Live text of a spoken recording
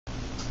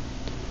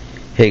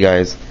Hey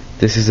guys,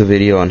 this is a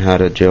video on how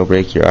to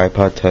jailbreak your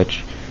iPod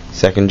Touch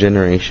 2nd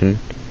generation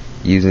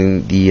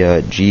using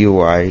the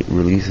GUI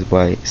released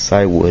by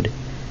Cywood.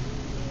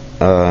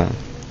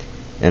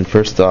 And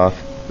first off,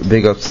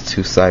 big ups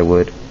to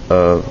Cywood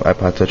of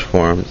iPod Touch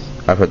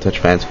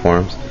fans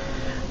forums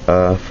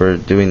for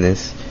doing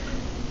this.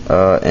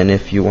 And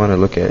if you want to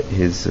look at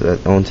his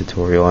own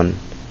tutorial on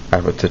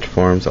iPod Touch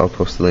forums, I'll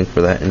post a link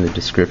for that in the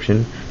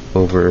description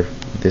over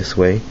this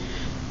way.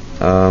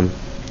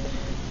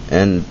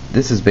 And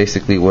this is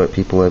basically what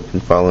people have been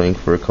following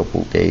for a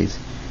couple days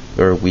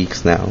or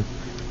weeks now,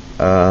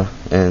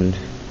 and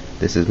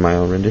this is my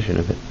own rendition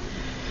of it.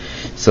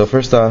 So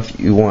first off,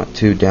 you want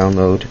to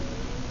download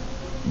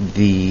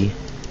the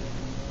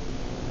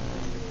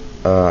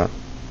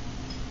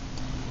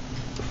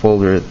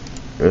folder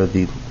or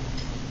the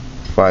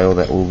file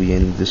that will be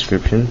in the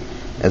description,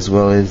 as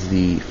well as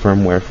the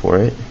firmware for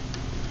it.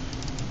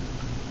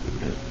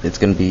 It's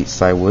going to be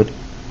Cywood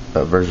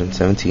version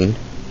 17.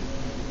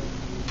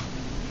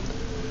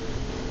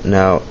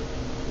 Now,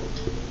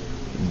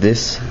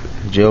 this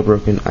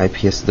jailbroken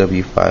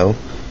IPSW file,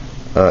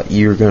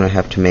 you're going to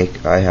have to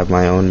make. I have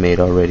my own made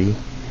already.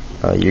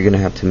 You're going to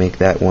have to make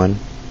that one.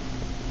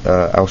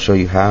 I'll show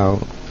you how.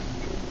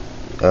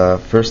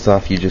 First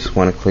off, you just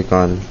want to click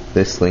on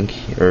this link,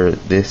 or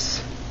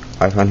this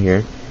icon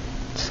here,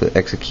 to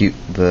execute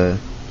the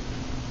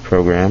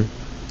program.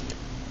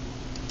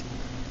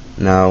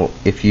 Now,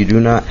 if you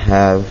do not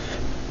have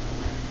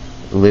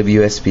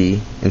libUSB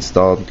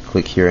installed,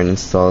 click here and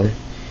install it.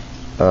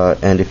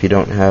 And if you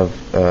don't have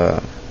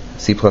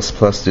C++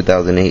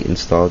 2008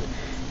 installed,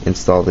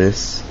 install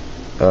this.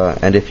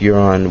 And if you're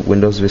on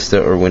Windows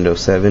Vista or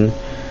Windows 7,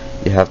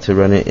 you have to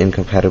run it in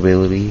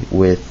compatibility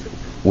with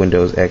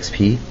Windows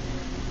XP.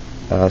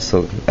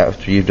 So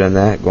after you've done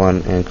that, go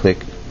on and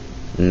click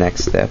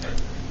Next Step.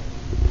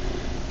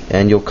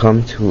 And you'll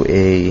come to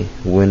a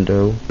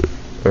window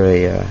or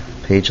a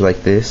page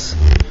like this,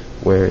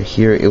 where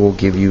here it will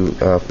give you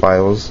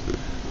files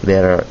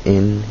that are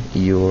in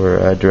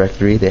your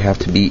directory. They have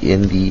to be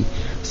in the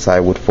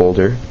Cywood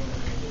folder.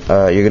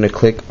 You're going to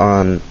click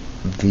on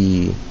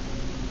the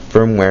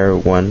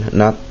firmware one,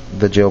 not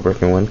the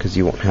jailbroken one, because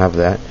you won't have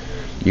that.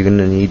 You're going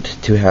to need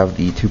to have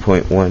the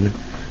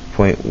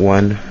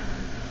 2.1.1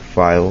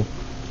 file,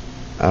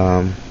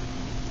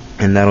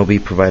 and that'll be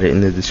provided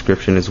in the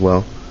description as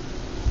well.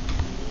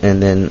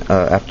 And then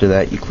after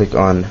that, you click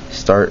on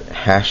Start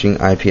Hashing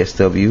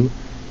IPSW,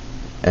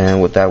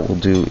 and what that will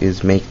do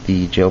is make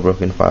the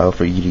jailbroken file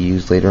for you to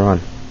use later on.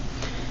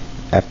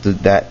 After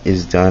that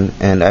is done,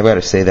 and I've got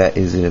to say that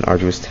is an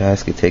arduous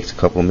task. It takes a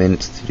couple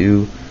minutes to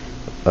do,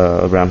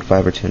 around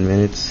 5 or 10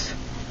 minutes.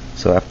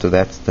 So after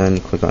that's done,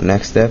 you click on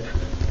Next Step,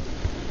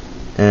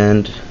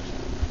 and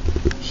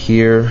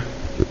here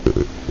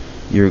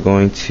you're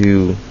going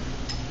to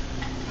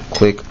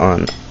click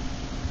on,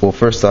 well,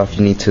 first off,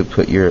 you need to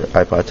put your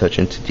iPod Touch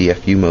into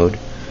DFU mode,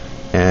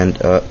 and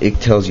it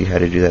tells you how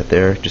to do that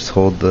there. Just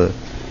hold the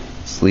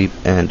sleep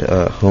and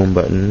home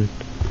button.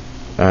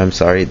 I'm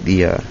sorry,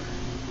 the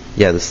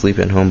sleep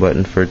and home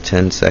button for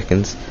 10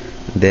 seconds.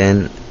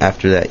 Then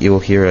after that, you will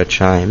hear a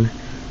chime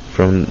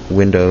from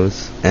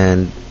Windows,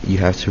 and you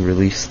have to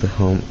release the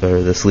home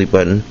or the sleep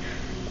button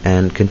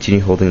and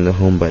continue holding the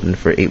home button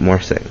for 8 more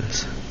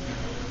seconds.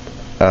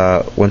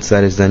 Once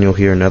that is done, you'll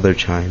hear another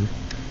chime,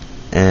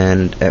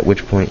 and at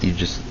which point you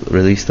just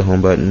release the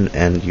home button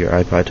and your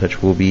iPod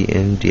Touch will be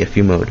in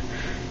DFU mode.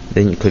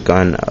 Then you click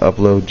on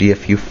Upload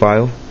DFU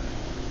File,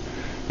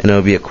 and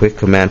it'll be a quick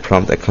command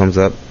prompt that comes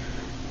up.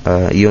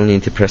 You only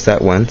need to press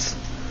that once.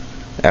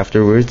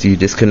 Afterwards, you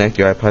disconnect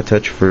your iPod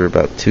Touch for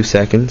about 2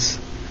 seconds,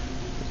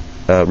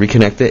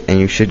 reconnect it, and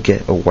you should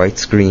get a white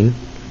screen.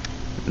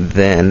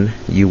 Then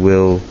you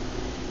will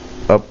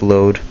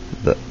upload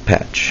the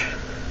patch.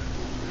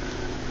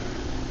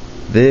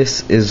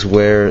 This is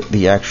where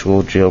the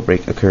actual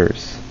jailbreak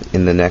occurs.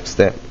 In the next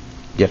step,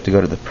 you have to go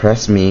to the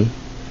Press Me,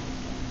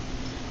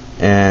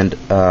 and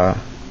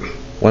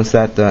once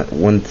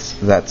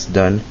that's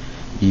done,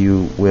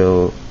 you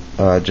will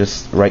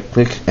just right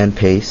click and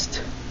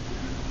paste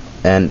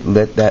and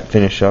let that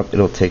finish up.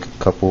 It'll take a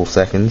couple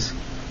seconds,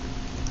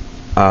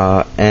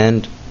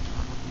 and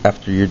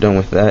after you're done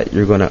with that,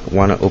 you're going to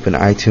want to open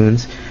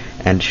iTunes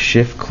and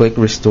shift click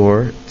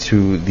restore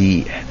to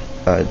the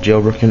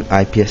jailbroken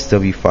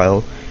IPSW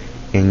file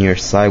in your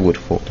Cywood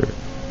folder.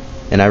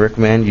 And I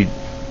recommend you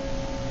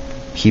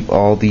keep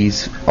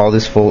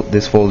this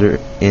folder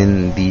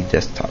in the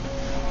desktop.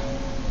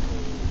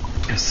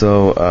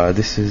 So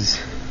this is,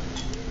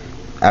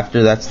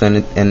 after that's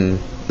done, and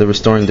the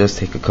restoring does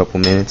take a couple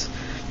minutes,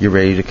 you're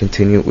ready to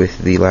continue with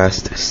the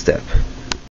last step.